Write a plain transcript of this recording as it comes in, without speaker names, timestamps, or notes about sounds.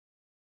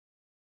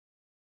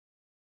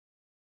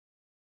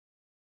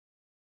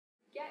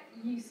get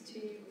used to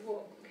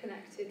what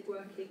connected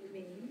working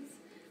means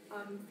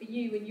for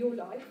you in your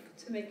life,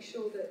 to make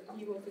sure that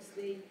you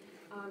obviously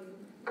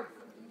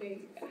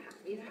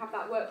have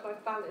that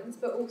work-life balance,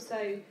 but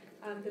also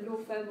the law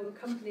firm or the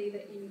company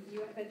that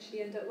you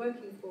eventually end up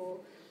working for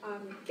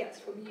gets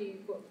from you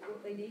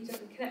what they need. I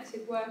think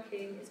connected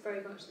working is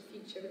very much the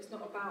future. It's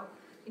not about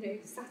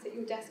sat at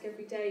your desk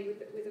every day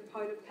with a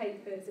pile of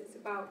papers. It's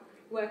about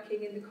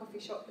working in the coffee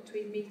shop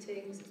between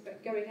meetings. It's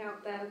about going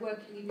out there,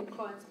 working in your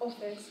client's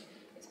office.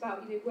 It's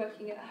about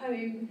working at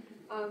home,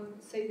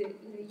 so that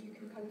you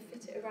can kind of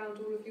fit it around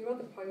all of your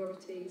other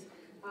priorities.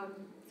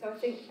 So I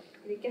think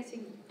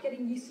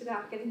getting used to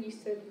that, getting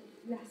used to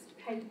less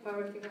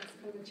paper. I think that's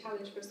kind of a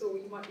challenge for us all.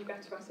 You might be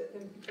better at it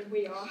than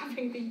we are,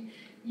 having been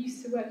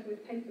used to working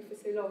with paper for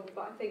so long.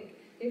 But I think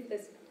if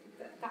there's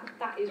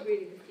that is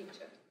really the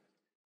future.